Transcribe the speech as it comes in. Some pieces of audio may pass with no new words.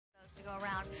go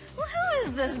around. Well, who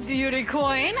is this beauty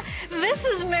queen? This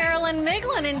is Marilyn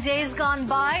Miglin in days gone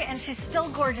by, and she's still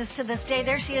gorgeous to this day.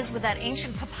 There she is with that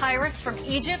ancient papyrus from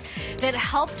Egypt that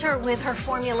helped her with her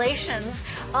formulations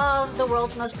of the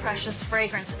world's most precious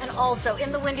fragrance. And also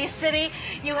in the Windy City,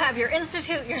 you have your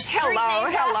institute, your street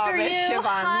named after Miss you. Siobhan.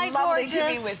 Hi, Lovely gorgeous. to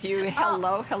be with you.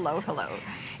 Hello, hello, hello.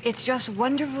 It's just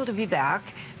wonderful to be back.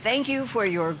 Thank you for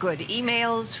your good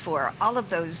emails, for all of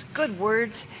those good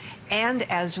words, and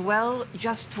as well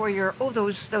just for your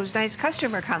those nice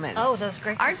customer comments. Oh, those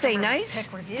great Aren't they customer nice?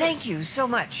 pick reviews. Thank you so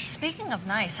much. Speaking of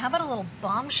nice, how about a little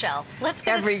bombshell? Let's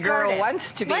get Every it started. girl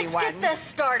wants to be Let's one. get this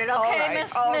started, okay,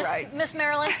 All right. Miss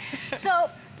Marilyn?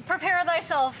 So prepare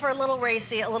thyself for a little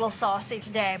racy, a little saucy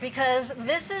today, because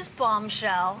this is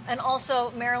Bombshell, and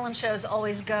also Marilyn shows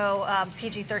always go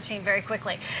PG-13 very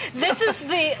quickly. This is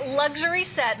the luxury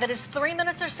set that is 3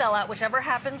 minutes or sell out, whichever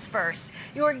happens first.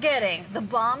 You're getting the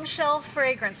Bombshell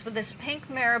fragrance with this pink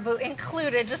marabou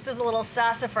included, just as a little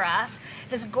sassafras,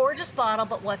 this gorgeous bottle,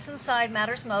 but what's inside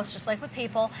matters most, just like with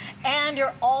people. And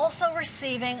you're also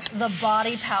receiving the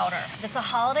body powder. It's a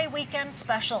holiday weekend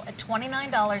special at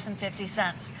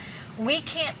 $29.50. We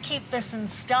can't keep this in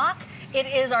stock. It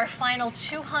is our final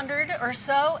 200 or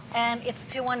so, and it's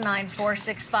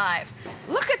 219465.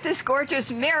 Look at this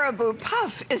gorgeous marabou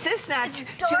puff. Is this not too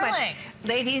much?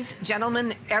 Ladies,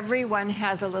 gentlemen, everyone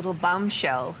has a little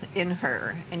bombshell in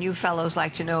her, and you fellows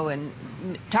like to know and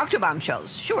talk to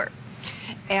bombshells, sure.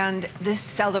 And this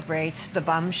celebrates the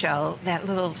bombshell, that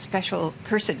little special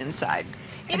person inside.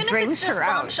 Even if it's just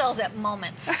bombshells at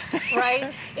moments,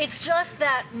 right? It's just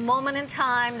that moment in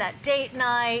time, that date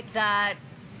night, that...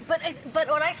 But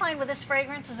what I find with this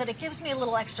fragrance is that it gives me a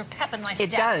little extra pep in my step.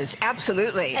 It does,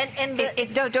 absolutely. And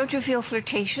don't you feel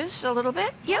flirtatious a little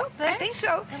bit? Yeah, I think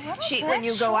so. When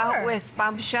you go out with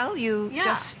Bombshell, you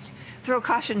just throw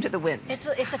caution to the wind. It's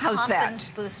a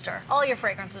confidence booster. All your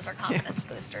fragrances are confidence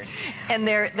boosters. And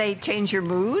they change your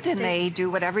mood, and they do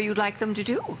whatever you'd like them to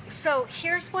do. So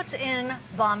here's what's in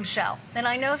Bombshell. And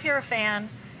I know if you're a fan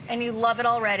and you love it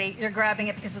already, you're grabbing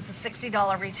it because it's a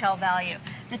 $60 retail value.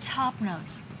 The top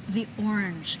notes: the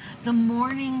orange, the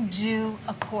morning dew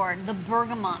accord, the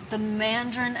bergamot, the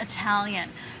mandarin Italian.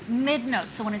 Mid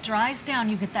notes, so when it dries down,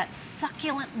 you get that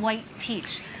succulent white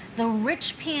peach. The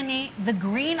rich peony, the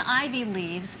green ivy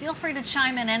leaves. Feel free to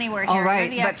chime in anywhere here. You're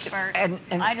the expert. And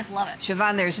I just love it.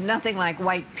 Siobhan, there's nothing like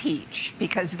white peach,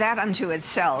 because that unto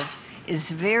itself is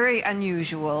very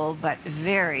unusual, but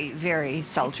very, very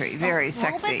sultry, very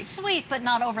sexy. It's a little bit sweet, but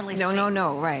not overly sweet.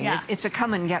 No, right. Yeah. It's a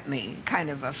come and get me kind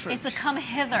of a fruit. It's a come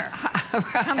hither. Right.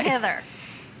 Come hither.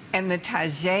 And the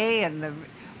tagé and the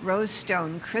rose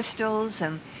stone crystals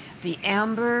and the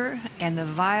amber and the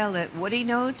violet woody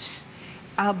notes.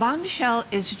 Bombshell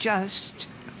is just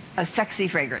a sexy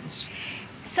fragrance.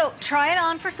 So try it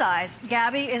on for size.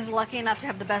 Gabby is lucky enough to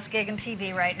have the best gig in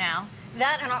TV right now.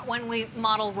 That and when we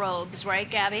model robes, right,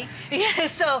 Gabby? Yeah,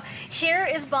 so here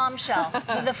is Bombshell,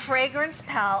 the fragrance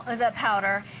the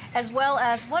powder, as well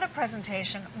as what a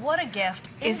presentation, what a gift,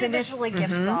 individually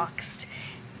gift boxed.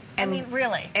 And, I mean,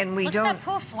 really. And we look don't. At that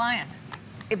poof flying.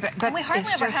 But we hardly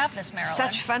it's ever just have this, Marilyn.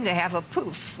 Such fun to have a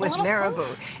poof with marabou.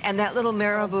 Poof. And that little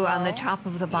marabou on the top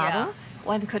of the bottle, yeah.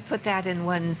 One could put that in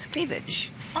one's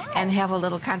cleavage and have a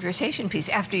little conversation piece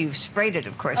after you've sprayed it,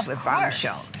 of course, with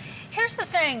Bombshell. Here's the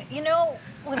thing, you know,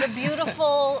 with the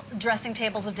beautiful dressing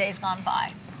tables of days gone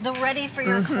by, the ready for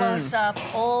your close-up,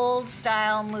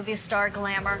 old-style movie star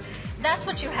glamour, that's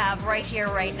what you have right here,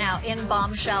 right now, in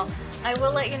Bombshell. I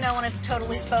will let you know when it's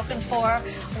totally spoken for.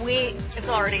 It's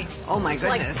already, oh my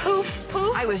goodness. Like poof,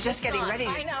 poof. I was just getting ready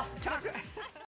to I know. talk.